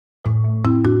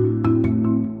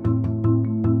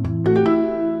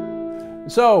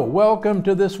So, welcome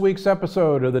to this week's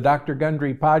episode of the Dr.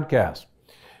 Gundry Podcast.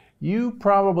 You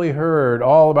probably heard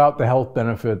all about the health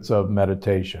benefits of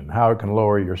meditation, how it can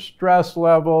lower your stress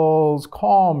levels,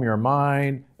 calm your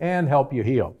mind, and help you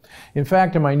heal. In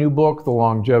fact, in my new book, The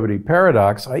Longevity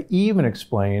Paradox, I even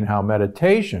explain how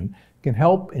meditation can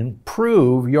help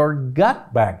improve your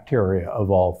gut bacteria,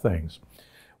 of all things.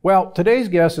 Well, today's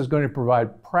guest is going to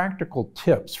provide practical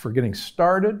tips for getting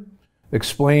started,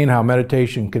 explain how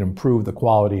meditation can improve the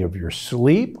quality of your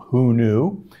sleep, who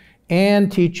knew,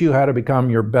 and teach you how to become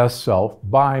your best self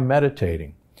by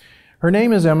meditating. Her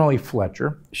name is Emily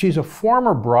Fletcher. She's a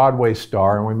former Broadway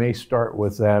star, and we may start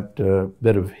with that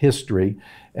bit of history,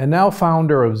 and now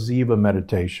founder of Ziva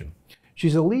Meditation.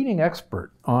 She's a leading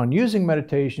expert on using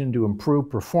meditation to improve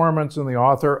performance and the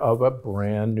author of a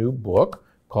brand new book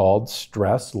called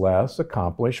Stress Less,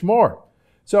 Accomplish More.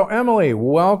 So, Emily,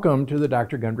 welcome to the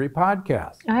Dr. Gundry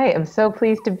Podcast. I am so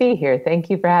pleased to be here. Thank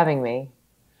you for having me.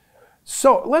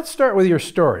 So, let's start with your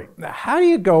story. How do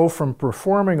you go from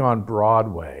performing on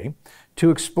Broadway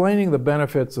to explaining the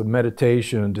benefits of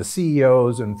meditation to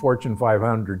CEOs and Fortune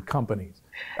 500 companies?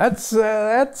 That's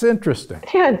interesting.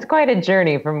 Yeah, it's quite a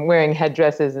journey from wearing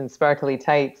headdresses and sparkly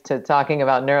tights to talking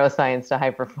about neuroscience to high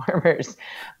performers.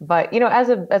 But, as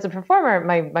a performer,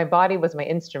 my body was my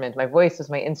instrument, my voice was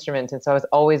my instrument. And so I was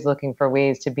always looking for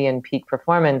ways to be in peak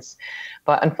performance.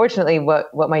 But unfortunately,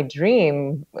 what my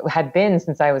dream had been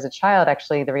since I was a child,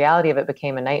 actually, the reality of it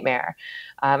became a nightmare.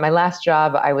 My last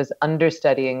job, I was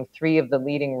understudying 3 of the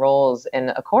leading roles in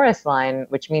a chorus line,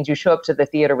 which means you show up to the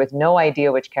theater with no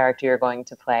idea which character you're going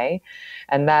to play.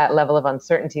 And that level of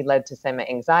uncertainty led to some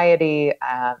anxiety.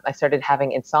 I started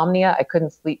having insomnia. I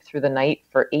couldn't sleep through the night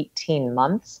for 18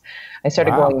 months. I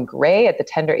started going gray at the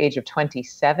tender age of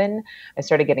 27. I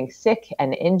started getting sick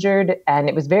and injured. And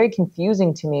it was very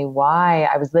confusing to me why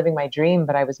I was living my dream,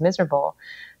 but I was miserable.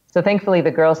 So thankfully,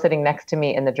 the girl sitting next to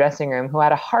me in the dressing room, who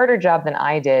had a harder job than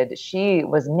I did, she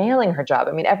was nailing her job.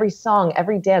 I mean, every song,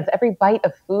 every dance, every bite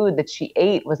of food that she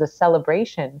ate was a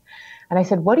celebration. And I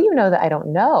said, "What do you know that I don't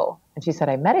know?" And she said,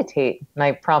 "I meditate." And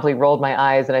I promptly rolled my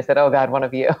eyes and I said, "Oh God, one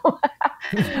of you."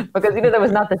 Because, there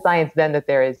was not the science then that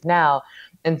there is now.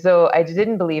 And so I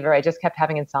didn't believe her. I just kept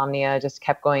having insomnia, just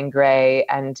kept going gray.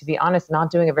 And to be honest,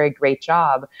 not doing a very great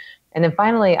job. And then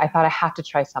finally, I thought I have to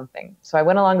try something. So I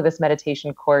went along to this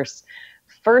meditation course.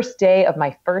 First day of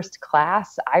my first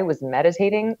class, I was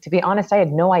meditating. To be honest, I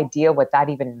had no idea what that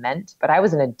even meant, but I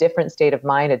was in a different state of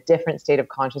mind, a different state of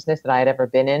consciousness that I had ever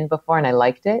been in before, and I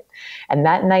liked it. And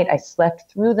that night, I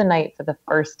slept through the night for the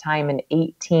first time in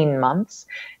 18 months,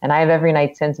 and I have every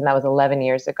night since, and that was 11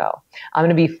 years ago. I'm going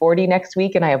to be 40 next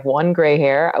week, and I have 1 gray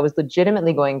hair. I was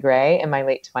legitimately going gray in my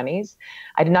late 20s.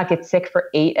 I did not get sick for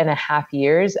 8.5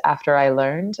 years after I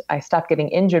learned. I stopped getting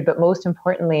injured, but most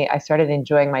importantly, I started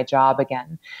enjoying my job again.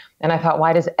 And I thought,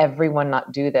 why does everyone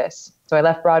not do this? So I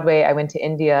left Broadway, I went to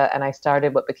India, and I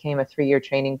started what became a 3-year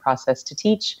training process to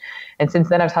teach. And since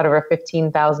then, I've taught over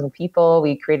 15,000 people.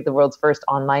 We created the world's first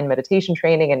online meditation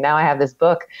training, and now I have this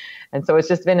book. And so it's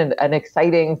just been an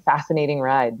exciting, fascinating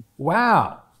ride.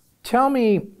 Wow. Tell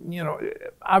me,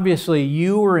 obviously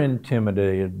you were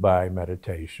intimidated by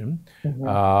meditation.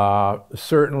 Mm-hmm.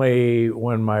 Certainly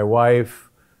when my wife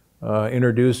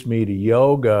introduced me to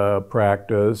yoga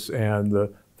practice and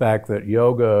the fact that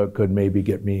yoga could maybe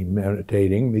get me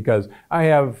meditating, because I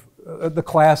have the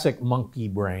classic monkey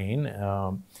brain.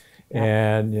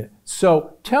 And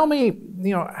so tell me,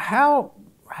 how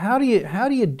do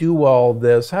you do all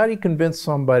this? How do you convince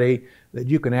somebody that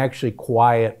you can actually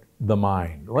quiet the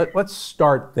mind? Let's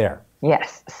start there.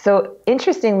 Yes. So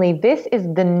interestingly, this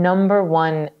is the number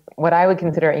one, what I would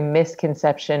consider a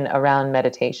misconception around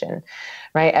meditation,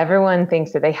 right? Everyone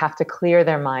thinks that they have to clear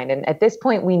their mind. And at this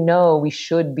point, we know we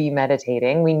should be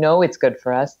meditating. We know it's good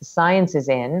for us. The science is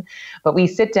in, but we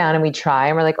sit down and we try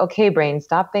and we're like, okay, brain,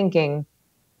 stop thinking.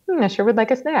 I sure would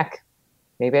like a snack.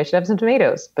 Maybe I should have some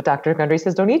tomatoes. But Dr. Gundry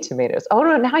says, don't eat tomatoes. Oh,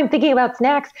 no, now I'm thinking about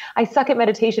snacks. I suck at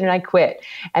meditation and I quit.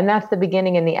 And that's the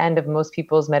beginning and the end of most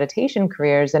people's meditation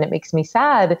careers. And it makes me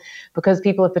sad because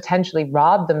people have potentially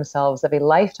robbed themselves of a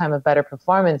lifetime of better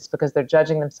performance because they're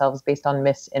judging themselves based on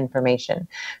misinformation.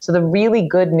 So the really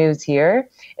good news here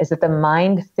is that the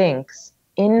mind thinks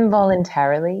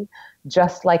involuntarily,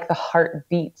 just like the heart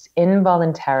beats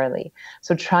involuntarily.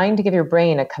 So trying to give your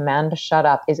brain a command to shut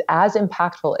up is as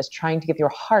impactful as trying to give your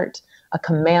heart a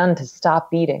command to stop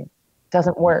beating. It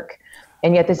doesn't work.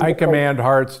 And yet I command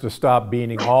hearts to stop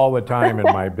beating all the time in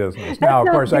my business. Now,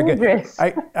 of course, I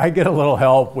get a little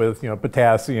help with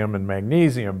potassium and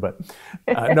magnesium, but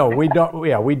no, we don't.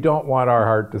 Yeah, we don't want our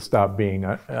heart to stop beating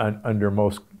under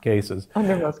most cases.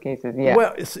 Under most cases, yeah.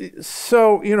 Well,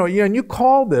 so, and you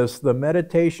call this the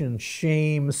meditation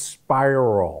shame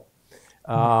spiral.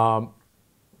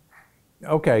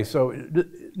 Okay, so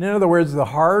in other words, the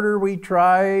harder we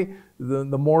try,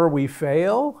 the more we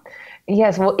fail?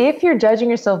 Yes, well, if you're judging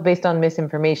yourself based on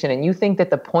misinformation and you think that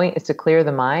the point is to clear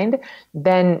the mind,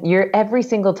 then every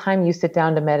single time you sit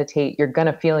down to meditate, you're going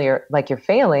to feel like you're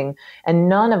failing. And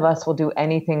none of us will do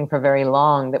anything for very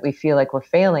long that we feel like we're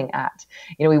failing at.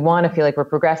 We want to feel like we're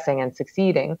progressing and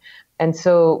succeeding. And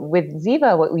so with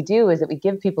Ziva, what we do is that we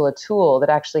give people a tool that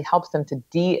actually helps them to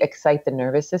de-excite the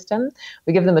nervous system.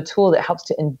 We give them a tool that helps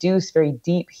to induce very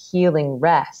deep healing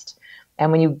rest.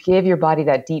 And when you give your body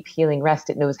that deep healing rest,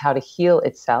 it knows how to heal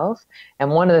itself.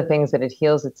 And one of the things that it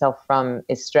heals itself from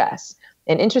is stress.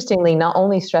 And interestingly, not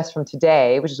only stress from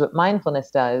today, which is what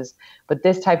mindfulness does, but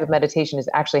this type of meditation is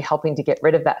actually helping to get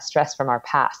rid of that stress from our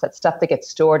past, that stuff that gets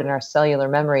stored in our cellular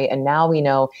memory. And now we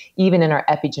know even in our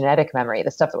epigenetic memory, the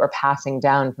stuff that we're passing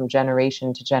down from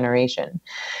generation to generation.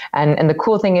 And the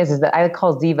cool thing is that I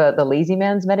call Ziva the lazy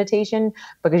man's meditation,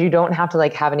 because you don't have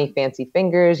to have any fancy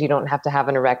fingers. You don't have to have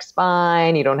an erect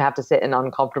spine. You don't have to sit in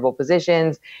uncomfortable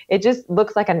positions. It just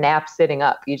looks like a nap sitting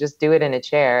up. You just do it in a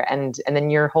chair and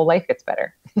then your whole life gets better.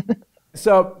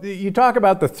 So you talk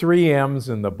about the 3 M's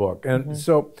in the book. And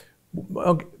so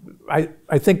okay,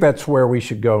 I think that's where we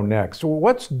should go next. So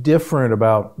what's different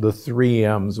about the 3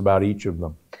 M's about each of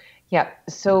them? Yeah.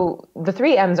 So the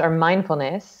 3 M's are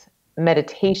mindfulness,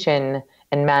 meditation,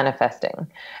 and manifesting.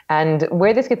 And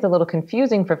where this gets a little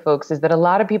confusing for folks is that a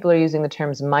lot of people are using the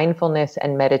terms mindfulness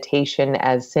and meditation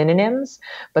as synonyms,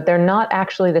 but they're not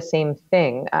actually the same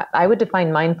thing. I would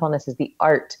define mindfulness as the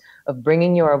art of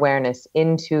bringing your awareness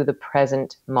into the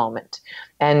present moment.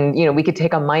 And, we could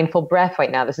take a mindful breath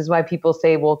right now. This is why people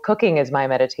say, well, cooking is my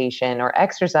meditation or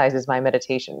exercise is my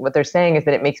meditation. What they're saying is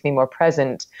that it makes me more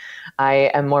present. I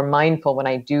am more mindful when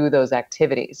I do those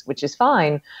activities, which is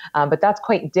fine. But that's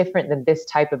quite different than this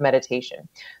type of meditation.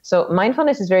 So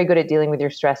mindfulness is very good at dealing with your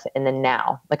stress in the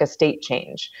now, like a state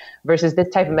change, versus this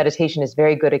type of meditation is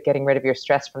very good at getting rid of your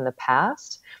stress from the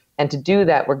past. And to do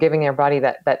that, we're giving our body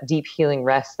that deep healing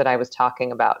rest that I was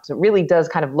talking about. So it really does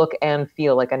kind of look and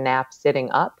feel like a nap sitting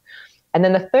up. And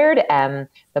then the third M,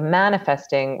 the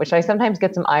manifesting, which I sometimes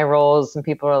get some eye rolls. Some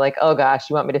people are like, oh gosh,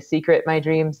 you want me to secret my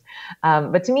dreams?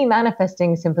 But to me,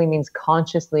 manifesting simply means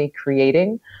consciously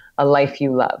creating a life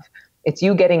you love. It's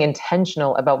you getting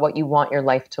intentional about what you want your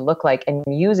life to look like and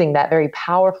using that very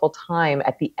powerful time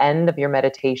at the end of your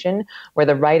meditation where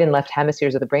the right and left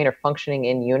hemispheres of the brain are functioning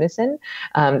in unison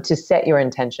to set your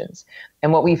intentions.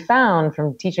 And what we found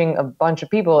from teaching a bunch of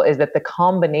people is that the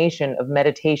combination of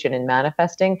meditation and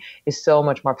manifesting is so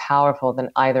much more powerful than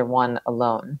either one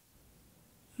alone.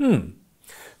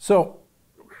 So,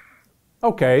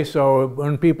 okay, so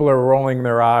when people are rolling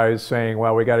their eyes saying,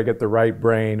 well, we got to get the right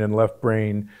brain and left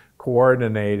brain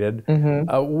coordinated.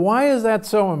 Why is that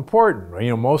so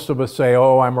important? Most of us say,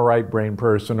 oh, I'm a right brain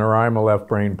person or I'm a left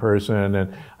brain person,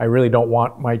 and I really don't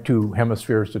want my 2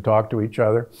 hemispheres to talk to each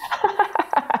other.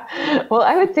 Well,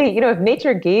 I would say, if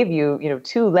nature gave you,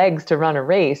 2 legs to run a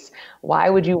race, why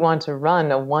would you want to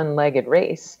run a one-legged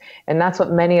race? And that's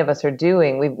what many of us are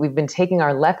doing. We've been taking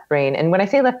our left brain, and when I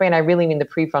say left brain, I really mean the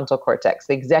prefrontal cortex,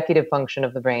 the executive function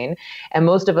of the brain. And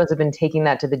most of us have been taking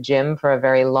that to the gym for a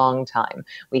very long time.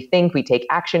 We think, we take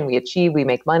action, we achieve, we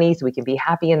make money so we can be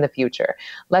happy in the future.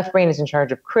 Left brain is in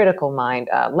charge of critical mind,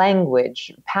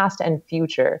 language, past and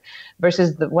future,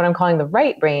 versus what I'm calling the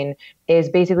right brain is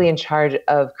basically in charge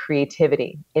of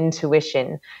creativity,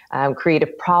 intuition,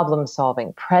 creative problem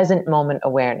solving, present moment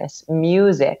awareness,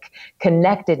 music,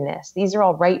 connectedness. These are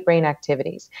all right brain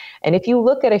activities. And if you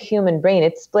look at a human brain,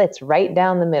 it splits right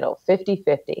down the middle,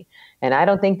 50-50. And I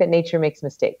don't think that nature makes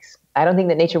mistakes. I don't think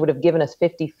that nature would have given us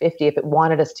 50-50 if it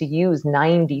wanted us to use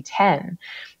 90-10.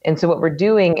 And so what we're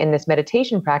doing in this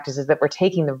meditation practice is that we're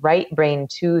taking the right brain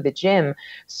to the gym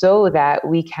so that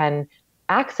we can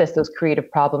access those creative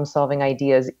problem solving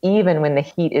ideas even when the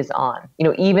heat is on,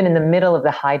 even in the middle of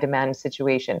the high demand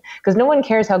situation. Because no one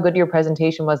cares how good your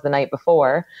presentation was the night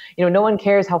before. No one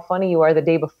cares how funny you are the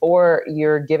day before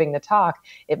you're giving the talk.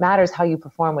 It matters how you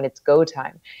perform when it's go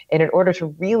time. And in order to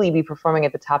really be performing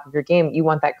at the top of your game, you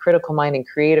want that critical mind and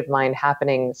creative mind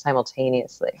happening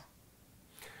simultaneously.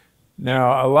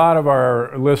 Now, a lot of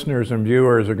our listeners and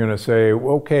viewers are going to say,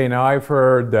 okay, now I've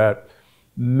heard that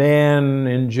men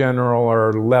in general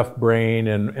are left brain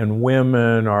and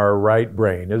women are right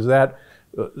brain. Is that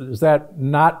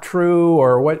not true,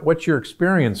 or what's your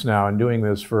experience now in doing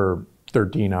this for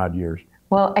 13 odd years?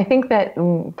 Well, I think that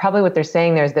probably what they're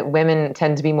saying there is that women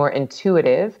tend to be more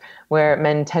intuitive, where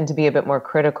men tend to be a bit more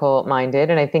critical minded.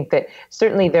 And I think that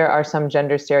certainly there are some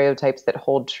gender stereotypes that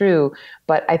hold true.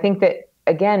 But I think that,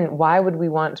 again, why would we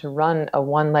want to run a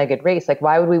one-legged race? Like,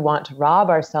 why would we want to rob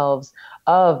ourselves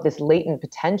of this latent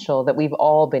potential that we've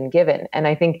all been given? And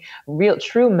I think real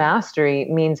true mastery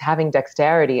means having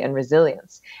dexterity and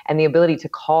resilience and the ability to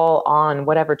call on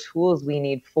whatever tools we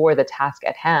need for the task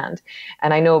at hand.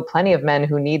 And I know plenty of men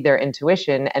who need their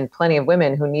intuition and plenty of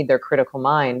women who need their critical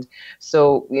mind.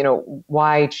 So,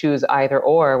 why choose either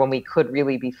or when we could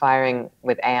really be firing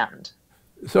with and?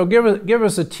 So give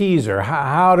us a teaser.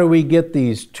 How do we get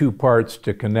these two parts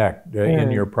to connect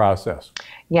in your process?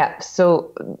 Yeah.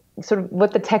 So sort of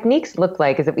what the techniques look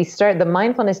like is that we start, the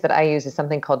mindfulness that I use is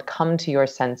something called come to your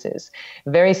senses.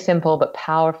 Very simple but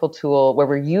powerful tool where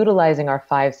we're utilizing our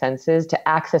five senses to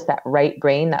access that right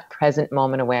brain, that present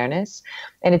moment awareness.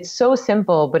 And it's so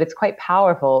simple, but it's quite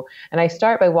powerful. And I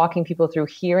start by walking people through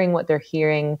hearing what they're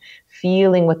hearing,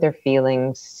 feeling what they're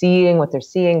feeling, seeing what they're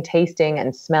seeing, tasting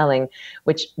and smelling,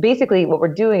 which basically what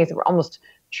we're doing is we're almost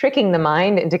tricking the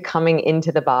mind into coming into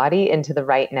the body, into the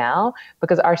right now,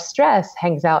 because our stress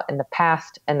hangs out in the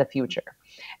past and the future.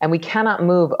 And we cannot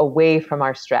move away from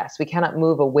our stress. We cannot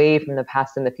move away from the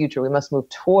past and the future. We must move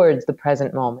towards the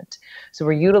present moment. So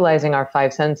we're utilizing our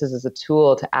five senses as a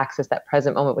tool to access that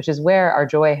present moment, which is where our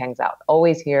joy hangs out.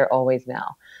 Always here, always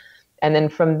now. And then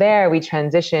from there, we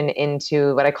transition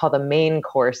into what I call the main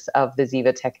course of the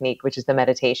Ziva technique, which is the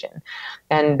meditation.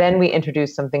 And then we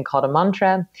introduce something called a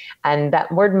mantra. And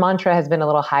that word mantra has been a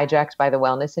little hijacked by the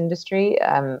wellness industry.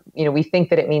 We think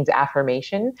that it means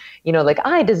affirmation, like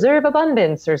I deserve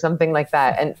abundance or something like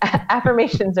that. And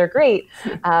affirmations are great,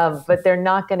 but they're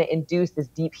not going to induce this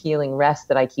deep healing rest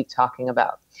that I keep talking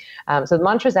about. So the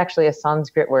mantra is actually a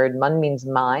Sanskrit word. Man means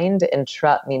mind and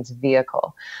tra means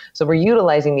vehicle. So we're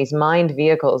utilizing these mind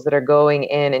vehicles that are going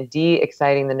in and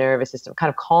de-exciting the nervous system, kind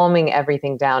of calming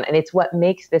everything down. And it's what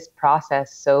makes this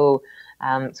process so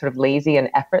sort of lazy and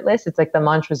effortless. It's like the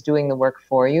mantra is doing the work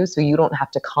for you. So you don't have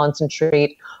to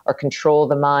concentrate or control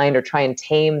the mind or try and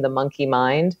tame the monkey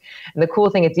mind. And the cool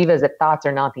thing at Ziva is that thoughts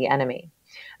are not the enemy.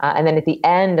 And then at the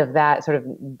end of that sort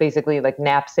of basically like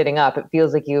nap sitting up, it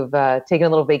feels like you've taken a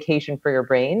little vacation for your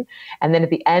brain. And then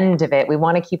at the end of it, we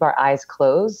want to keep our eyes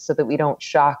closed so that we don't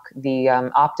shock the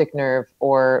optic nerve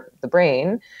or the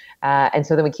brain. And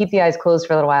so then we keep the eyes closed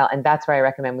for a little while. And that's where I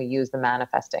recommend we use the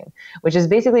manifesting, which is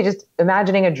basically just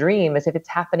imagining a dream as if it's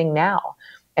happening now.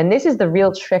 And this is the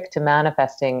real trick to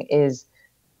manifesting, is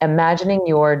imagining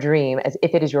your dream as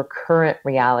if it is your current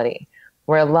reality.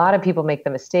 Where a lot of people make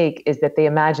the mistake is that they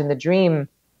imagine the dream,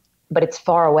 but it's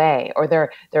far away, or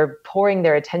they're pouring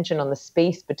their attention on the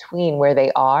space between where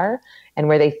they are and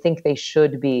where they think they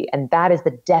should be. And that is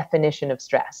the definition of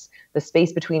stress, the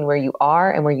space between where you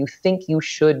are and where you think you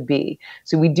should be.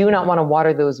 So we do not want to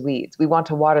water those weeds. We want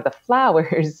to water the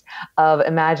flowers of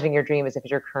imagining your dream as if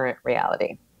it's your current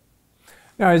reality.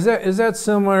 Now, is that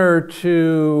similar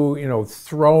to,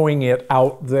 throwing it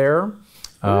out there?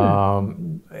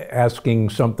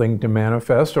 Asking something to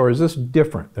manifest, or is this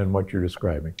different than what you're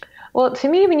describing? Well, to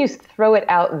me, when you throw it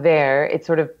out there, it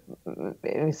sort of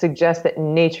suggests that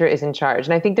nature is in charge.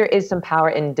 And I think there is some power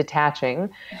in detaching.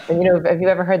 And, have you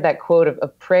ever heard that quote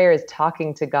of prayer is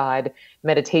talking to God,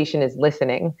 meditation is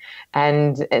listening?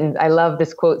 And I love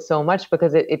this quote so much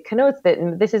because it connotes that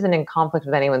this isn't in conflict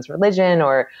with anyone's religion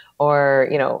or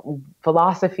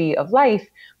philosophy of life.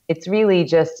 It's really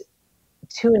just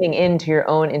tuning into your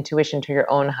own intuition, to your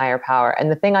own higher power. And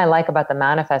the thing I like about the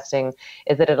manifesting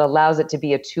is that it allows it to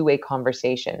be a two-way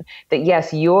conversation. That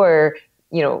yes, you're,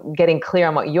 getting clear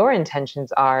on what your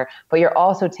intentions are, but you're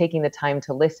also taking the time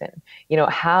to listen.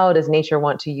 How does nature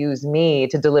want to use me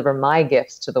to deliver my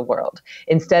gifts to the world?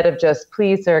 Instead of just,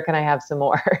 please, sir, can I have some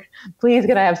more? Please,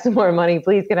 can I have some more money?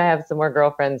 Please, can I have some more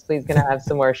girlfriends? Please, can I have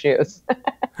some more shoes?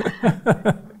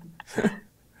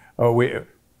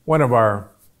 One of our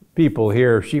people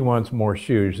here, she wants more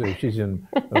shoes. She's in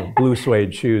blue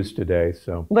suede shoes today.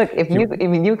 So look,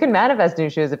 you can manifest new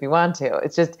shoes if you want to.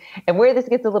 It's just, and where this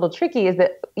gets a little tricky is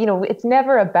that, it's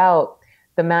never about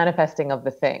the manifesting of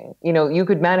the thing. You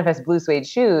could manifest blue suede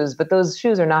shoes, but those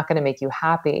shoes are not going to make you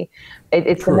happy.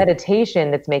 It's True. the meditation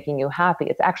that's making you happy.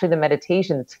 It's actually the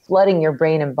meditation that's flooding your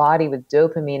brain and body with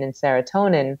dopamine and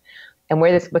serotonin. And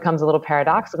where this becomes a little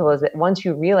paradoxical is that once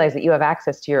you realize that you have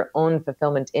access to your own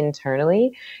fulfillment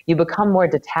internally, you become more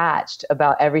detached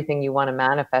about everything you want to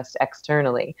manifest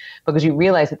externally, because you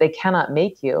realize that they cannot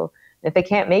make you. If they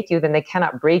can't make you, then they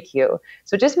cannot break you.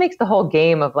 So it just makes the whole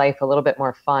game of life a little bit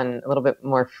more fun, a little bit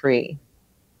more free.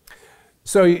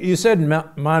 So you said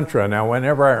mantra. Now,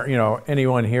 whenever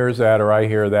anyone hears that or I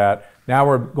hear that, now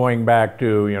we're going back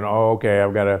to oh, okay,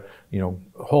 I've got to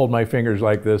hold my fingers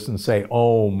like this and say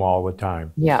Om all the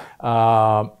time. Yeah.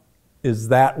 Is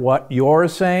that what you're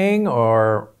saying,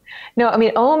 or? No, I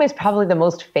mean, Om is probably the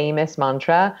most famous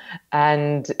mantra,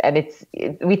 and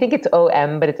we think it's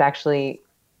OM, but it's actually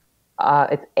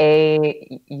it's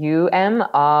AUM,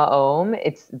 Om.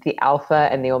 It's the alpha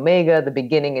and the omega, the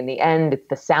beginning and the end. It's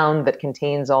the sound that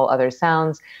contains all other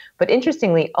sounds. But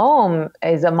interestingly, Om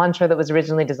is a mantra that was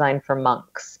originally designed for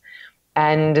monks.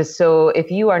 And so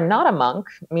if you are not a monk,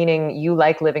 meaning you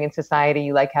like living in society,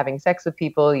 you like having sex with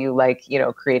people, you like,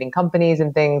 creating companies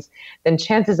and things, then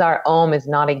chances are Om is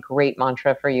not a great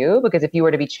mantra for you, because if you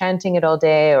were to be chanting it all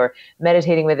day or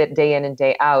meditating with it day in and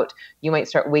day out, you might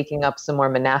start waking up some more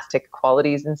monastic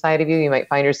qualities inside of you. You might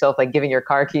find yourself like giving your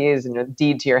car keys and a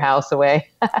deed to your house away.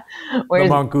 The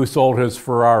monk who sold his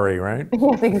Ferrari, right?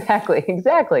 Yes,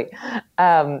 exactly.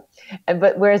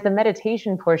 But whereas the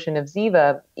meditation portion of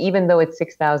Ziva, even though it's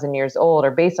 6,000 years old, or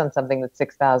based on something that's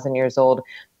 6,000 years old,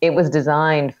 it was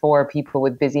designed for people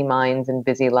with busy minds and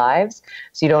busy lives.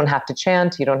 So you don't have to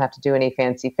chant, you don't have to do any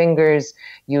fancy fingers,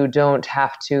 you don't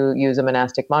have to use a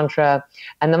monastic mantra.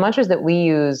 And the mantras that we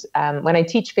use, when I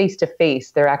teach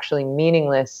face-to-face, they're actually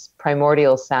meaningless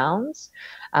primordial sounds.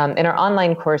 In our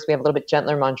online course, we have a little bit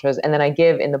gentler mantras. And then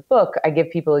in the book, I give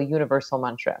people a universal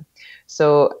mantra.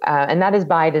 So, and that is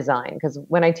by design, because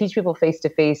when I teach people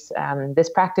face-to-face, this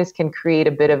practice can create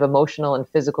a bit of emotional and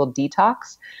physical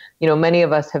detox. Many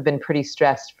of us have been pretty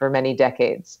stressed for many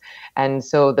decades. And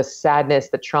so the sadness,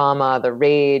 the trauma, the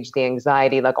rage, the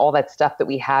anxiety, like all that stuff that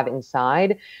we have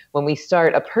inside, when we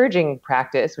start a purging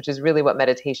practice, which is really what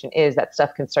meditation is, that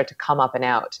stuff can start to come up and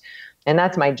out. And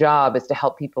that's my job, is to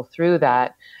help people through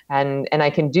that. And I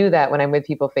can do that when I'm with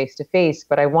people face to face,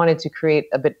 but I wanted to create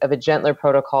a bit of a gentler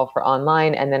protocol for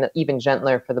online, and then even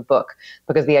gentler for the book.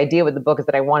 Because the idea with the book is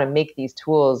that I want to make these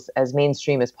tools as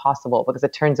mainstream as possible, because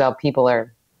it turns out people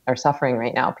are suffering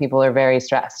right now. People are very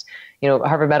stressed.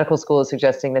 Harvard Medical School is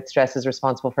suggesting that stress is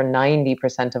responsible for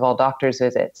 90% of all doctors'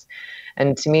 visits.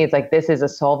 And to me, it's like, this is a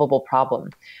solvable problem.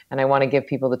 And I want to give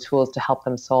people the tools to help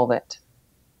them solve it.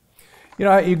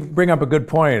 You bring up a good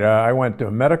point. I went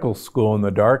to medical school in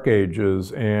the Dark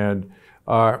Ages, and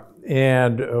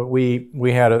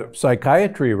we had a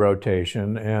psychiatry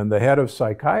rotation, and the head of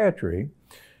psychiatry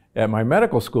at my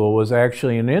medical school was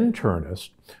actually an internist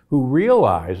who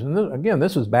realized, and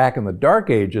this was back in the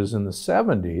Dark Ages in the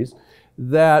 70s,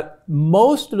 that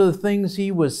most of the things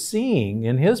he was seeing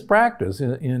in his practice,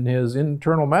 in his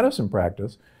internal medicine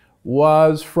practice,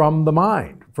 was from the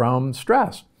mind, from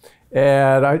stress.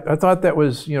 And I thought that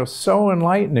was, so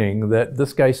enlightening that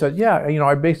this guy said,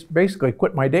 I basically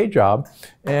quit my day job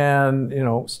and,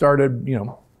 started,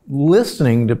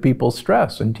 listening to people's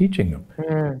stress and teaching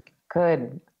them.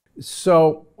 Good.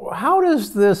 So how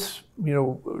does this,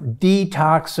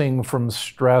 detoxing from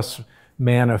stress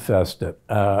manifest it?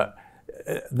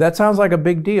 That sounds like a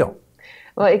big deal.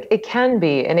 Well, it can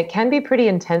be, and it can be pretty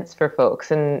intense for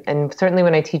folks. And certainly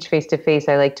when I teach face-to-face,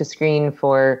 I like to screen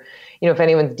for, if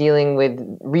anyone's dealing with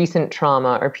recent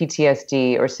trauma or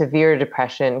PTSD or severe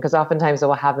depression, because oftentimes I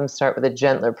will have them start with a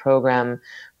gentler program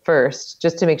first,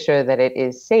 just to make sure that it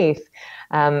is safe.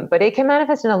 But it can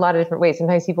manifest in a lot of different ways.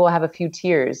 Sometimes people will have a few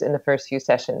tears in the first few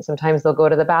sessions. Sometimes they'll go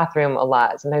to the bathroom a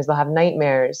lot. Sometimes they'll have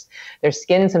nightmares. Their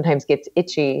skin sometimes gets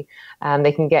itchy.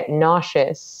 They can get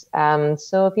nauseous.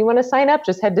 So if you want to sign up,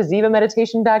 just head to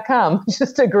zivameditation.com.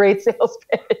 Just a great sales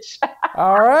pitch.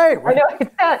 All right. I know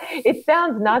it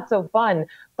sounds not so fun,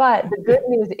 but the good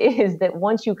news is that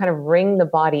once you kind of wring the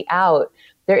body out,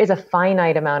 there is a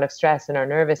finite amount of stress in our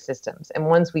nervous systems. And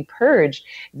once we purge,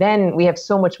 then we have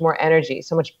so much more energy,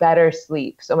 so much better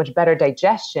sleep, so much better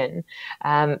digestion.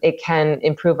 It can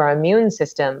improve our immune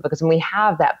system, because when we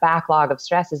have that backlog of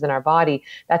stresses in our body,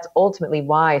 that's ultimately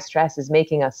why stress is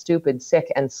making us stupid,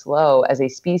 sick, and slow as a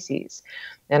species.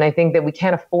 And I think that we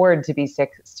can't afford to be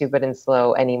sick, stupid, and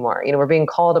slow anymore. We're being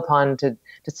called upon to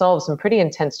solve some pretty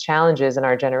intense challenges in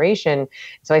our generation.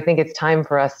 So I think it's time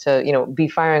for us to, be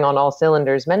firing on all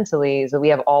cylinders mentally, so we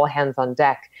have all hands on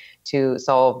deck to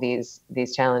solve these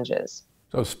challenges.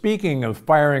 So speaking of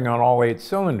firing on all 8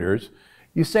 cylinders,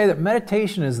 you say that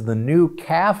meditation is the new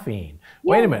caffeine. Yeah.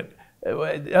 Wait a minute.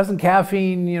 Doesn't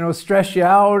caffeine, stress you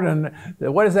out? And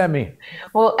what does that mean?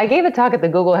 Well, I gave a talk at the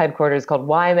Google headquarters called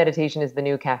Why Meditation is the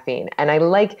New Caffeine. And I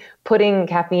like putting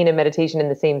caffeine and meditation in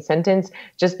the same sentence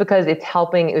just because it's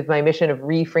helping with my mission of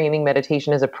reframing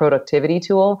meditation as a productivity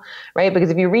tool, right?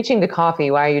 Because if you're reaching to coffee,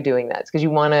 why are you doing that? It's because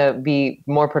you want to be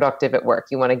more productive at work.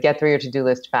 You want to get through your to-do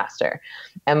list faster.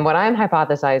 And what I'm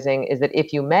hypothesizing is that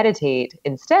if you meditate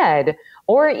instead,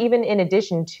 or even in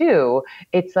addition to,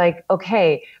 it's like,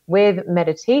 okay, with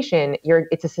meditation,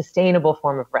 it's a sustainable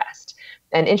form of rest.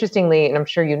 And interestingly, and I'm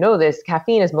sure you know this,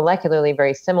 caffeine is molecularly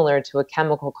very similar to a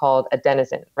chemical called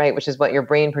adenosine, right? Which is what your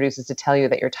brain produces to tell you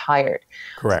that you're tired.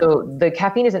 Correct. So the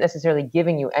caffeine isn't necessarily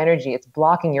giving you energy. It's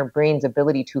blocking your brain's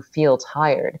ability to feel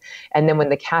tired. And then when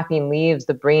the caffeine leaves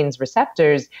the brain's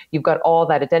receptors, you've got all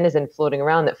that adenosine floating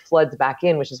around that floods back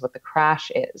in, which is what the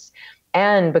crash is.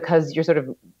 And because you're sort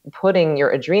of putting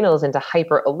your adrenals into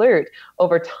hyper alert,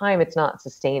 over time, it's not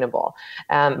sustainable.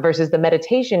 Versus the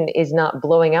meditation is not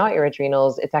blowing out your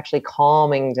adrenals, it's actually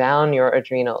calming down your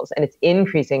adrenals and it's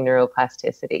increasing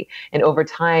neuroplasticity. And over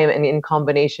time, and in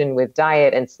combination with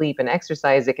diet and sleep and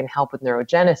exercise, it can help with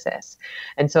neurogenesis.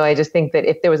 And so I just think that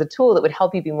if there was a tool that would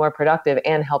help you be more productive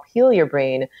and help heal your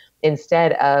brain,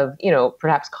 instead of,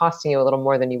 perhaps costing you a little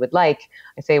more than you would like,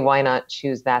 I say, why not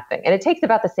choose that thing? And it takes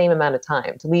about the same amount of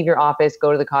time to leave your office,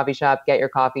 go to the coffee shop, get your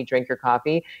coffee, drink your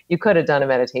coffee. You could have done a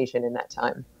meditation in that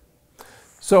time.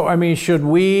 So, should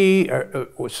we,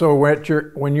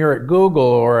 when you're at Google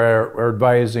or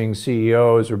advising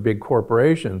CEOs or big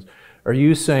corporations, are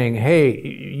you saying, hey,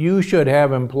 you should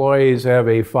have employees have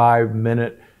a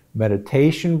 5-minute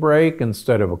meditation break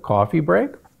instead of a coffee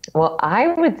break? Well, I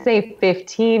would say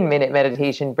 15-minute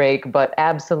meditation break, but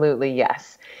absolutely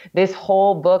yes. This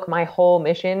whole book, my whole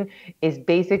mission is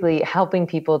basically helping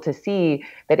people to see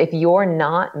that if you're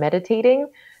not meditating,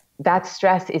 that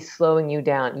stress is slowing you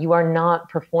down. You are not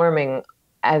performing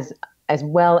as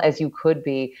well as you could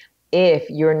be if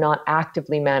you're not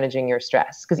actively managing your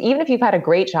stress. Because even if you've had a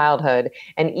great childhood,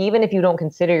 and even if you don't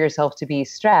consider yourself to be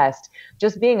stressed,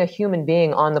 just being a human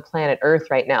being on the planet Earth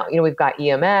right now, we've got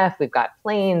EMF, we've got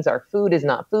planes, our food is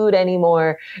not food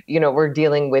anymore. We're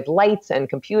dealing with lights and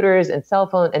computers and cell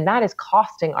phones, and that is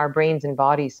costing our brains and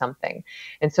bodies something.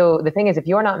 And so the thing is, if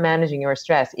you're not managing your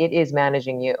stress, it is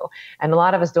managing you. And a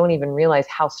lot of us don't even realize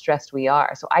how stressed we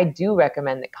are. So I do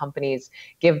recommend that companies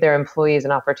give their employees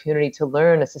an opportunity to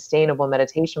learn a sustainable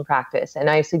meditation practice. And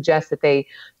I suggest that they,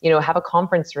 have a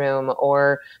conference room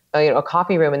or a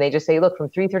coffee room, and they just say, look, from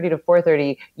 3:30 to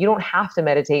 4:30, you don't have to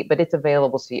meditate, but it's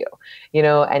available to you,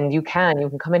 and you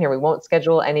can come in here. We won't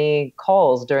schedule any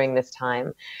calls during this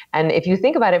time. And if you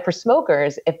think about it, for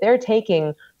smokers, if they're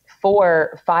taking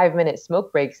 4 5-minute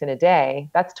smoke breaks in a day,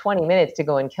 that's 20 minutes to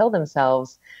go and kill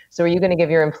themselves. So are you going to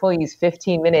give your employees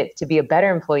 15 minutes to be a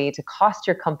better employee, to cost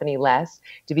your company less,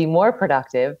 to be more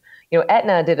productive?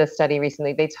 Aetna did a study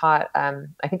recently. They taught,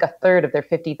 I think, a third of their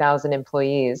 50,000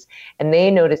 employees, and they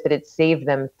noticed that it saved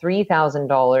them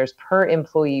 $3,000 per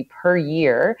employee per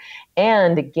year,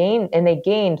 and they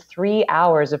gained 3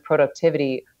 hours of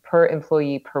productivity per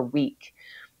employee per week.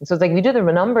 And so it's like, if you do the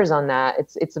numbers on that,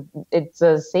 it's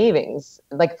a savings,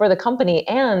 like for the company,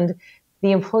 and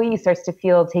the employee starts to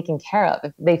feel taken care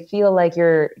of. They feel like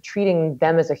you're treating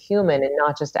them as a human and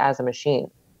not just as a machine.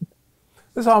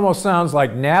 This almost sounds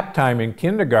like nap time in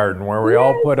kindergarten, where we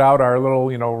all put out our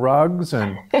little, rugs.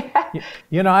 And,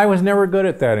 I was never good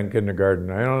at that in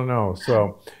kindergarten. I don't know.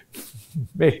 So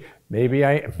maybe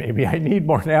I need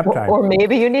more nap time. Or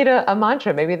maybe you need a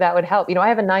mantra. Maybe that would help. I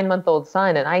have a 9-month-old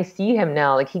son, and I see him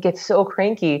now. Like, he gets so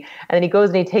cranky, and then he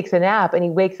goes and he takes a nap, and he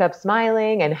wakes up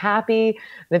smiling and happy.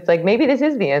 And it's like, maybe this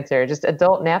is the answer, just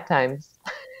adult nap times.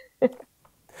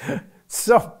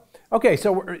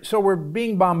 So we're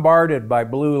being bombarded by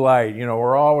blue light.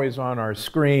 We're always on our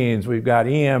screens. We've got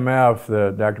EMF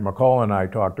that Dr. McCullough and I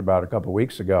talked about a couple of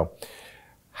weeks ago.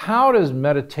 How does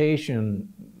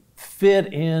meditation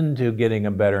fit into getting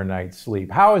a better night's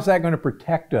sleep? How is that going to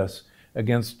protect us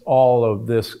against all of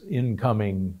this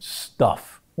incoming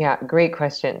stuff? Yeah, great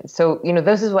question. So,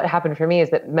 this is what happened for me,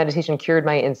 is that meditation cured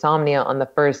my insomnia on the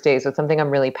first day. So it's something I'm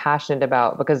really passionate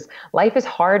about, because life is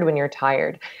hard when you're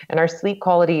tired, and our sleep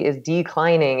quality is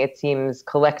declining, it seems,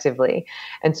 collectively.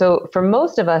 And so for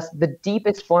most of us, the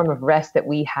deepest form of rest that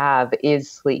we have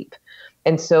is sleep.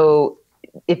 And so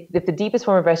if the deepest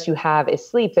form of rest you have is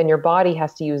sleep, then your body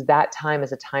has to use that time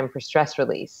as a time for stress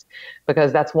release,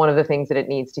 because that's one of the things that it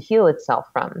needs to heal itself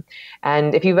from.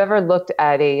 And if you've ever looked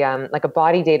at like a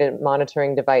body data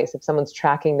monitoring device, if someone's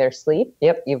tracking their sleep,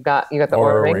 yep, you got the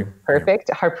Oura Ring. Perfect.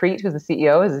 Yeah. Harpreet, who's the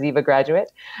CEO, is a Ziva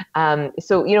graduate.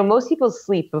 So, most people's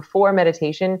sleep before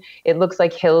meditation, it looks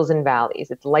like hills and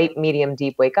valleys. It's light, medium,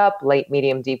 deep, wake up, light,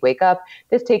 medium, deep, wake up.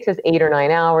 This takes us 8 or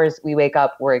 9 hours. We wake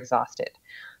up, we're exhausted.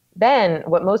 Then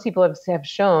what most people have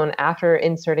shown after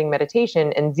inserting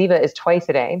meditation, and Ziva is twice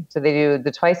a day. So they do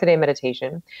the twice a day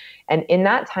meditation. And in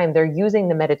that time, they're using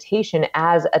the meditation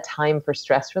as a time for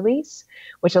stress release,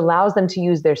 which allows them to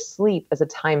use their sleep as a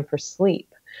time for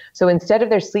sleep. So instead of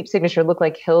their sleep signature look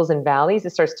like hills and valleys, it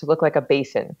starts to look like a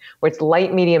basin where it's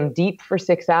light, medium, deep for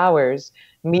 6 hours,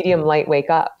 medium, light, wake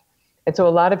up. And so a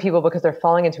lot of people, because they're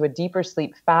falling into a deeper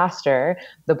sleep faster,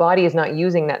 the body is not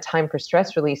using that time for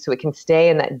stress release so it can stay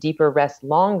in that deeper rest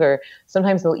longer.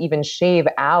 Sometimes they'll even shave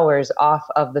hours off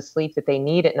of the sleep that they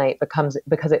need at night because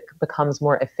it becomes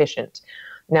more efficient.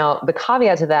 Now, the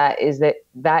caveat to that is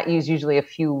that is usually a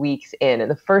few weeks in. In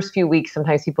the first few weeks,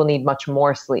 sometimes people need much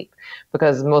more sleep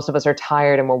because most of us are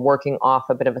tired and we're working off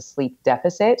a bit of a sleep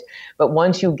deficit. But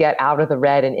once you get out of the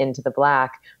red and into the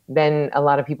black, then a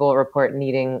lot of people report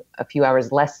needing a few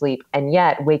hours less sleep and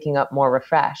yet waking up more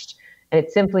refreshed. And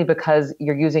it's simply because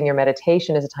you're using your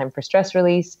meditation as a time for stress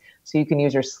release, so you can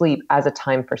use your sleep as a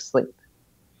time for sleep.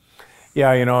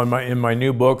 Yeah, in my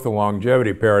new book, The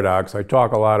Longevity Paradox, I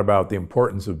talk a lot about the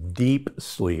importance of deep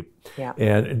sleep. Yeah.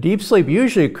 And deep sleep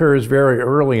usually occurs very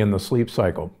early in the sleep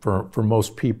cycle for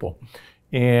most people.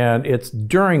 And it's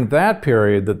during that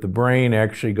period that the brain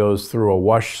actually goes through a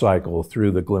wash cycle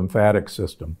through the glymphatic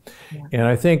system. Yeah. And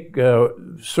I think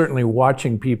certainly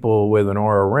watching people with an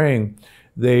Oura Ring,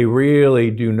 they really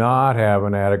do not have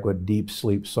an adequate deep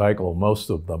sleep cycle, most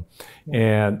of them. Yeah.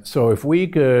 And so if we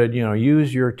could,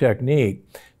 use your technique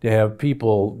to have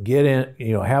people get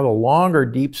in, have a longer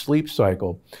deep sleep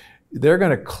cycle, they're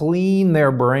going to clean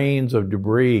their brains of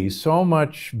debris so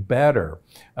much better.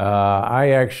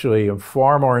 I actually am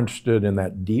far more interested in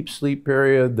that deep sleep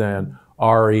period than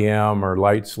REM or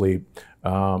light sleep.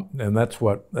 And that's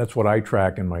what I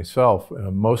track in myself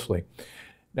mostly.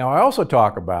 Now, I also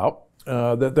talk about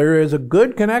that there is a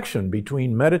good connection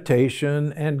between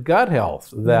meditation and gut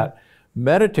health, that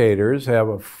meditators have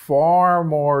a far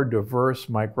more diverse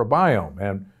microbiome.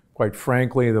 And quite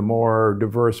frankly, the more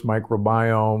diverse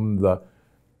microbiome, the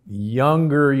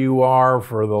younger you are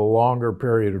for the longer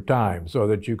period of time, so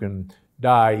that you can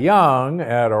die young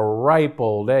at a ripe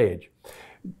old age.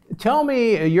 Tell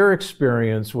me your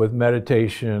experience with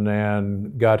meditation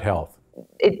and gut health.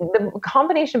 The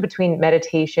combination between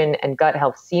meditation and gut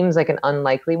health seems like an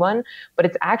unlikely one, but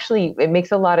it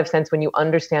makes a lot of sense when you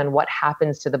understand what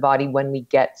happens to the body when we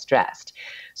get stressed.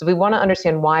 So if we want to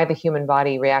understand why the human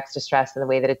body reacts to stress in the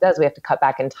way that it does, we have to cut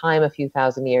back in time a few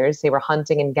thousand years. Say we're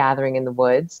hunting and gathering in the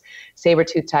woods.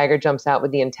 Saber-toothed tiger jumps out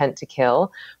with the intent to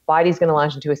kill. Body's going to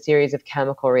launch into a series of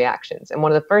chemical reactions. And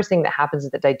one of the first things that happens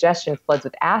is that digestion floods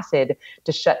with acid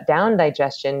to shut down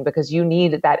digestion, because you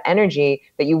need that energy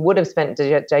that you would have spent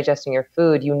digesting your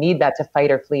food. You need that to fight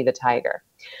or flee the tiger.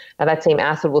 Now that same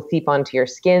acid will seep onto your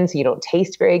skin, so you don't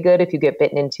taste very good if you get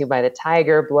bitten into by the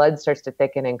tiger. Blood starts to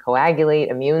thicken and coagulate.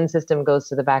 Immune system goes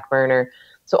to the back burner.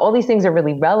 So all these things are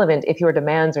really relevant if your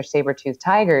demands are saber-toothed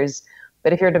tigers.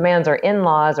 But if your demands are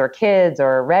in-laws or kids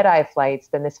or red-eye flights,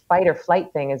 then this fight or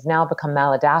flight thing has now become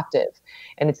maladaptive.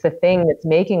 And it's the thing that's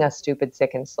making us stupid,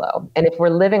 sick, and slow. And if we're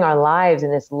living our lives in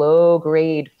this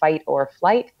low-grade fight or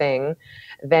flight thing,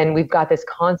 then we've got this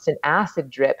constant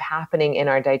acid drip happening in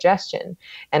our digestion.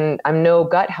 And I'm no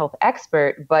gut health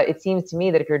expert, but it seems to me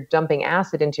that if you're dumping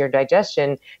acid into your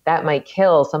digestion, that might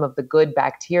kill some of the good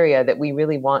bacteria that we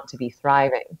really want to be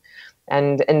thriving.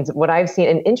 And what I've seen,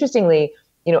 and interestingly,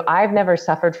 I've never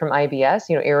suffered from IBS,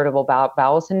 irritable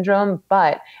bowel syndrome,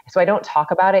 but so I don't talk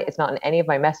about it. It's not in any of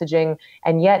my messaging.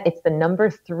 And yet it's the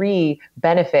number 3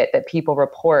 benefit that people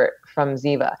report from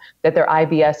Ziva, that their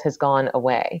IBS has gone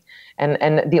away.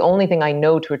 And the only thing I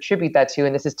know to attribute that to,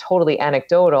 and this is totally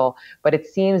anecdotal, but it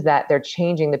seems that they're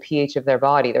changing the pH of their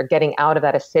body. They're getting out of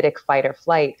that acidic fight or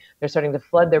flight. They're starting to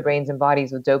flood their brains and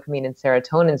bodies with dopamine and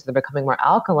serotonin, so they're becoming more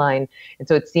alkaline. And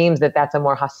so it seems that that's a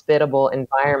more hospitable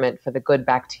environment for the good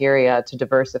bacteria to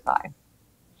diversify.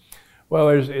 Well,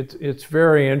 it's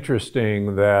very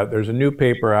interesting that there's a new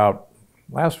paper out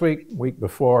last week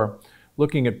before,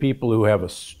 looking at people who have a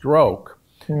stroke,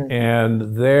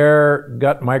 and their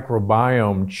gut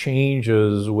microbiome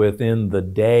changes within the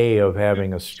day of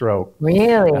having a stroke.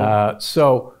 Really?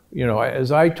 So,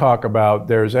 as I talk about,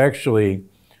 there's actually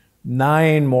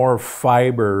 9 more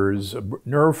fibers,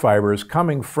 nerve fibers,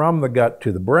 coming from the gut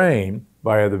to the brain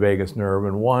via the vagus nerve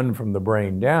and 1 from the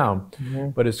brain down.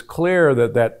 But it's clear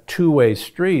that that two-way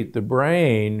street, the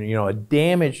brain, a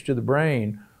damage to the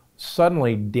brain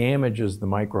suddenly damages the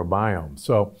microbiome.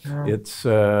 So it's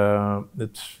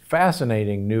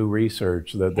fascinating new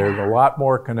research that there's a lot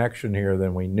more connection here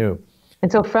than we knew.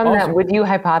 And so from that, would you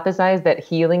hypothesize that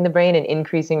healing the brain and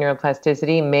increasing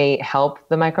neuroplasticity may help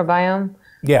the microbiome?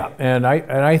 Yeah, and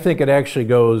I think it actually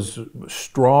goes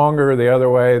stronger the other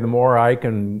way. The more I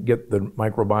can get the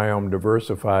microbiome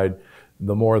diversified,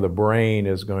 the more the brain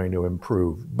is going to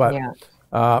improve. But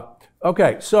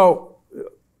okay, so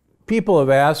people have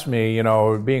asked me,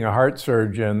 being a heart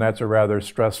surgeon, that's a rather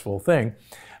stressful thing.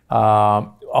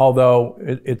 Although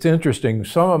it's interesting,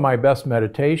 some of my best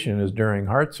meditation is during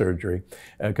heart surgery,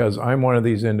 because I'm one of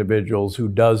these individuals who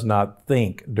does not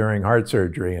think during heart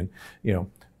surgery. And,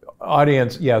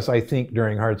 audience, yes, I think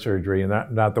during heart surgery, and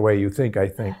not the way you think I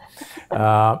think.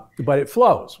 But it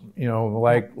flows,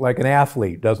 like an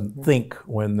athlete doesn't think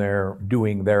when they're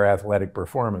doing their athletic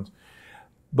performance.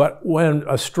 But when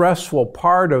a stressful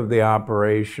part of the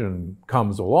operation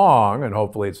comes along, and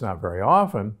hopefully it's not very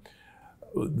often,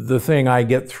 the thing I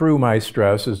get through my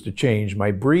stress is to change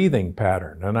my breathing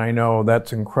pattern. And I know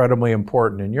that's incredibly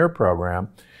important in your program.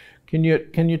 Can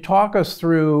you talk us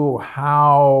through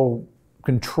how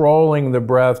controlling the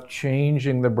breath,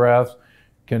 changing the breath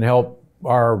can help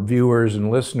our viewers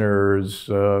and listeners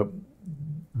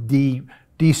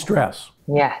de-stress?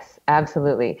 Yes,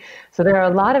 absolutely. So there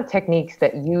are a lot of techniques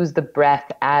that use the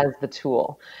breath as the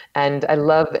tool. And I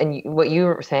love what you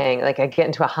were saying, like I get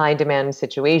into a high demand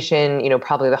situation,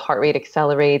 probably the heart rate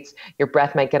accelerates, your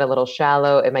breath might get a little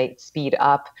shallow, it might speed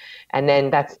up. And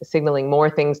then that's signaling more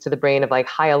things to the brain of like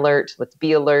high alert, let's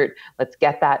be alert, let's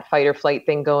get that fight or flight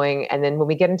thing going. And then when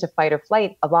we get into fight or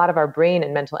flight, a lot of our brain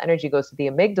and mental energy goes to the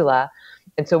amygdala.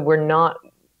 And so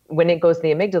when it goes to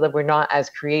the amygdala, we're not as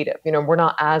creative. We're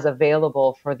not as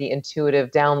available for the intuitive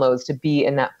downloads to be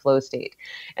in that flow state.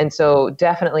 And so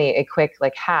definitely a quick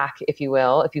hack, if you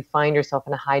will, if you find yourself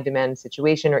in a high demand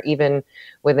situation or even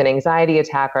with an anxiety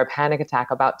attack or a panic attack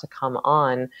about to come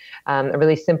on, a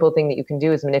really simple thing that you can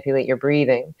do is manipulate your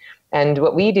breathing. And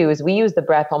what we do is we use the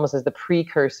breath almost as the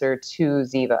precursor to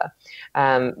Ziva,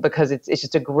 because it's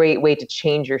just a great way to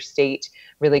change your state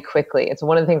really quickly. And so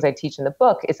one of the things I teach in the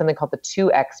book is something called the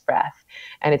 2X breath.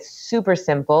 And it's super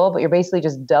simple, but you're basically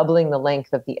just doubling the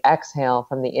length of the exhale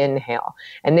from the inhale.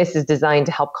 And this is designed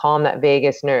to help calm that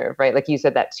vagus nerve, right? Like you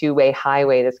said, that two-way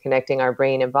highway that's connecting our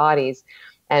brain and bodies.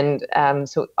 And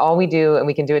so all we do, and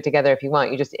we can do it together if you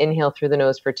want, you just inhale through the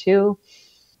nose for 2.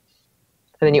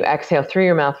 And then you exhale through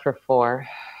your mouth for 4.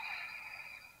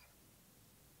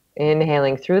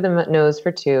 Inhaling through the nose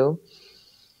for 2.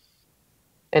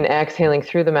 And exhaling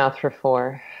through the mouth for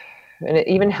 4. And it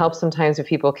even helps sometimes if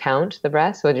people count the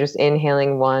breath. So just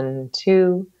inhaling 1,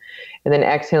 2, and then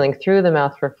exhaling through the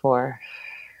mouth for 4.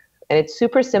 And it's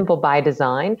super simple by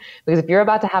design, because if you're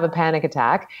about to have a panic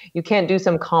attack, you can't do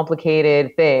some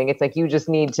complicated thing. It's like you just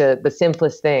need the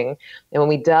simplest thing. And when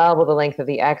we double the length of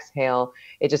the exhale,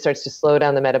 it just starts to slow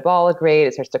down the metabolic rate.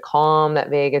 It starts to calm that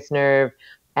vagus nerve.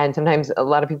 And sometimes a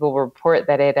lot of people report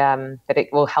that it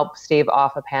will help stave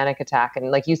off a panic attack. And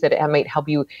like you said, it might help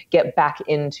you get back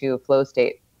into flow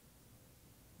state.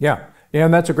 Yeah,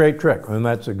 and that's a great trick, and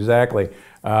that's exactly.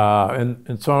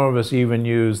 And some of us even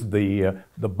use the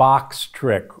box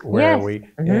trick where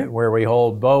where we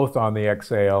hold both on the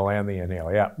exhale and the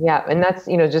inhale. Yeah. Yeah, and that's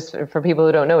just for people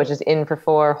who don't know, it's just in for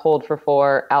 4, hold for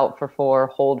 4, out for 4,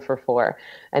 hold for 4,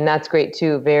 and that's great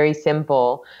too. Very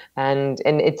simple, and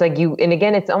it's like and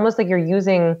again, it's almost like you're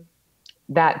using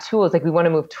that tool. Is like we want to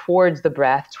move towards the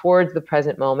breath, towards the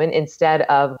present moment, instead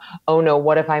of, oh no,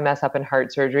 what if I mess up in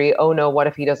heart surgery? Oh no, what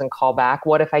if he doesn't call back?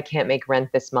 What if I can't make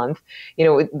rent this month?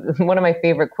 One of my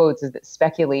favorite quotes is that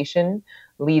speculation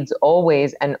leads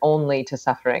always and only to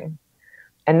suffering.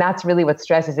 And that's really what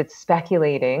stress is. It's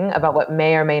speculating about what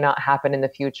may or may not happen in the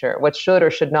future, what should or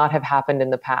should not have happened in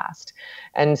the past.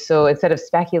 And so instead of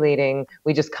speculating,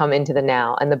 we just come into the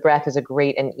now. And the breath is a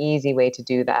great and easy way to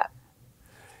do that.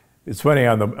 It's funny,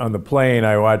 on the plane,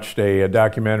 I watched a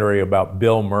documentary about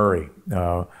Bill Murray.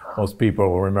 Most people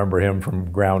will remember him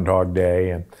from Groundhog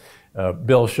Day. And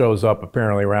Bill shows up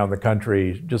apparently around the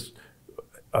country just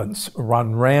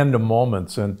on random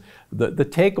moments. And the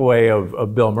takeaway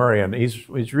of Bill Murray, and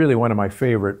he's really one of my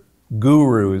favorite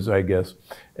gurus, I guess.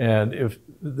 And if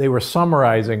they were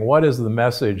summarizing what is the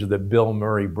message that Bill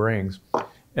Murray brings,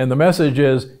 and the message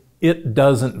is, it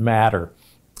doesn't matter.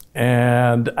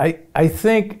 And I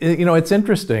think, it's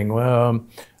interesting.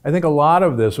 I think a lot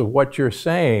of this, of what you're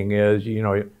saying is,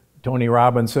 Tony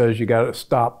Robbins says you got to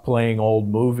stop playing old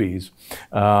movies.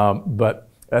 But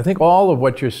I think all of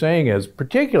what you're saying is,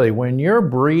 particularly when you're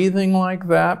breathing like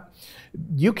that,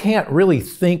 you can't really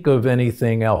think of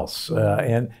anything else,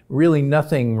 and really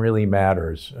nothing really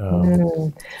matters.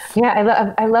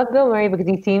 Yeah, I love Bill Murray because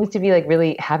he seems to be like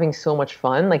really having so much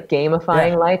fun, like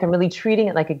gamifying life and really treating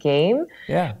it like a game.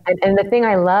 Yeah. And the thing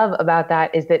I love about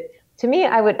that is that, to me,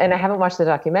 and I haven't watched the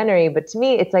documentary, but to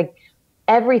me, it's like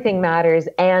everything matters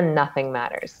and nothing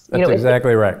matters. That's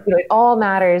exactly right. It all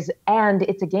matters and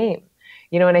it's a game.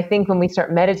 And I think when we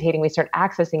start meditating, we start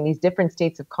accessing these different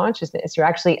states of consciousness. You're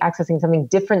actually accessing something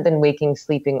different than waking,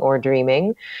 sleeping, or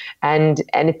dreaming. And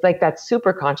it's like that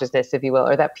super consciousness, if you will,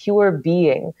 or that pure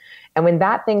being. And when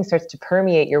that thing starts to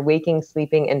permeate your waking,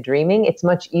 sleeping, and dreaming, it's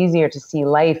much easier to see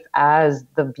life as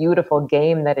the beautiful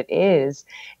game that it is,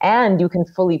 and you can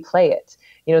fully play it.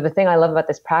 The thing I love about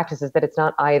this practice is that it's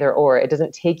not either or. It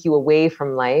doesn't take you away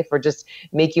from life or just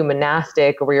make you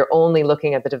monastic or where you're only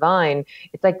looking at the divine.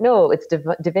 It's like, no, it's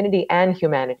divinity and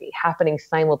humanity happening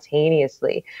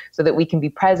simultaneously so that we can be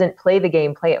present, play the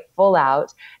game, play it full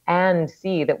out, and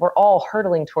see that we're all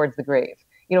hurtling towards the grave.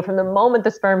 From the moment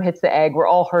the sperm hits the egg, we're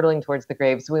all hurtling towards the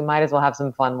grave. So we might as well have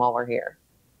some fun while we're here.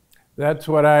 That's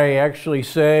what I actually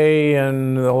say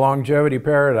in the longevity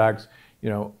paradox.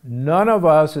 None of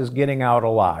us is getting out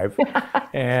alive,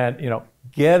 and,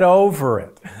 get over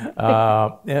it.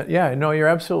 You're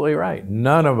absolutely right.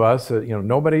 None of us,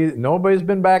 nobody's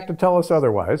been back to tell us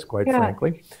otherwise, quite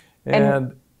frankly.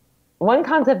 And one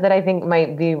concept that I think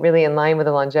might be really in line with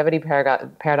the longevity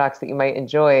paradox that you might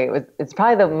enjoy, it's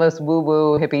probably the most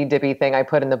woo-woo, hippy-dippy thing I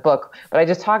put in the book, but I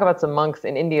just talk about some monks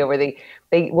in India where they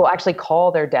will actually call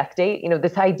their death date.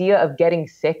 This idea of getting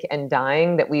sick and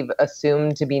dying that we've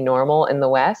assumed to be normal in the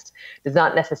West does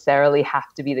not necessarily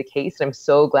have to be the case. And I'm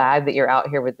so glad that you're out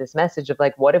here with this message of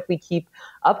like, what if we keep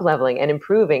up-leveling and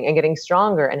improving and getting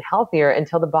stronger and healthier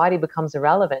until the body becomes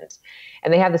irrelevant?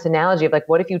 And they have this analogy of like,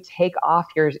 what if you take off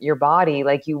your body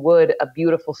like you would a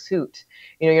beautiful suit?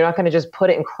 You're not going to just put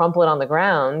it and crumple it on the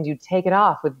ground. You take it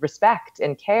off with respect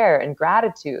and care and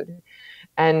gratitude.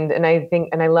 And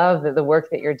I love the work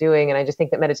that you're doing. And I just think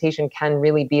that meditation can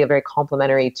really be a very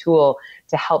complementary tool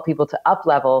to help people to up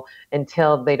level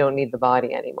until they don't need the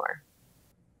body anymore.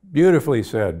 Beautifully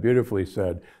said, beautifully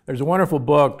said. There's a wonderful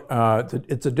book.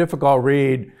 It's a difficult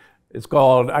read. It's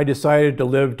called I Decided to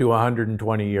Live to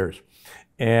 120 Years.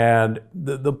 And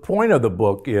the point of the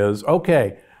book is,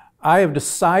 okay, I have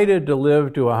decided to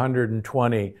live to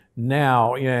 120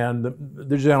 now, and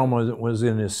the gentleman was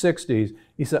in his 60s.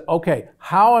 He said, okay,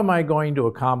 how am I going to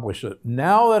accomplish it?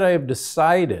 Now that I have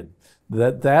decided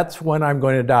that that's when I'm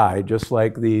going to die, just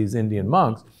like these Indian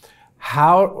monks,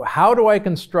 how do I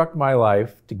construct my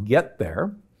life to get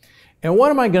there? And what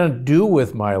am I going to do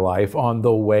with my life on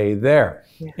the way there?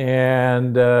 Yeah.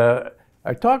 And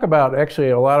I talk about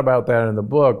actually a lot about that in the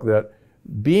book, that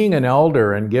being an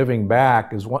elder and giving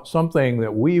back is something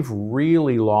that we've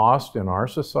really lost in our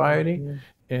society. Mm-hmm.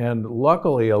 And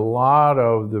luckily, a lot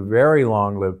of the very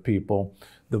long-lived people,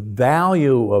 the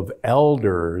value of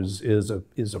elders is a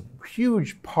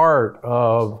huge part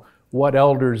of what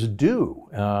elders do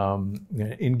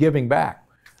in giving back.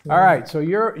 Mm-hmm. All right, so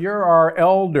you're our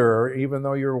elder, even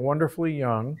though you're wonderfully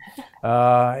young,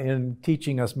 in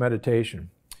teaching us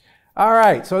meditation. All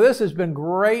right, so this has been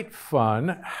great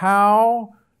fun.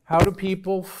 How do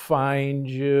people find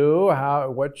you?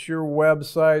 What's your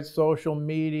website, social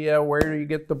media? Where do you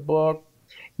get the book?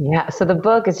 Yeah, so the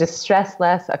book is just Stress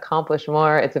Less, Accomplish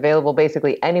More. It's available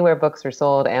basically anywhere books are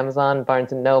sold, Amazon,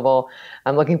 Barnes & Noble.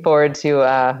 I'm looking forward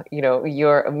to,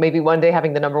 your maybe one day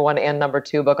having the #1 and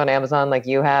 #2 book on Amazon like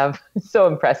you have. So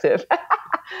impressive.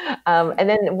 And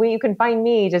then you can find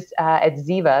me just at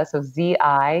Ziva, so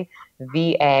Ziva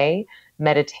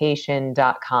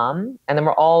meditation.com. And then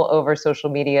we're all over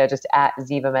social media, just at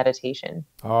Ziva Meditation.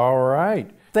 All right.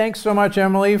 Thanks so much,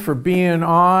 Emily, for being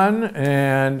on,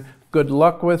 and good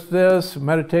luck with this.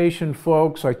 Meditation,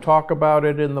 folks, I talk about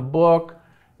it in the book.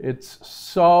 It's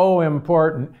so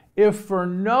important, if for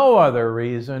no other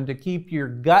reason, to keep your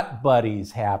gut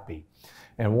buddies happy.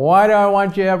 And why do I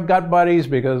want you to have gut buddies?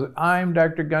 Because I'm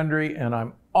Dr. Gundry, and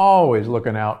I'm always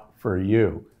looking out for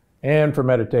you and for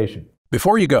meditation.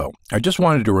 Before you go, I just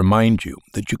wanted to remind you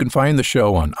that you can find the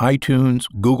show on iTunes,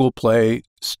 Google Play,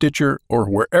 Stitcher, or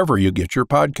wherever you get your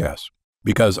podcasts.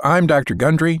 Because I'm Dr.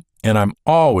 Gundry, and I'm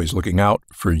always looking out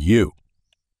for you.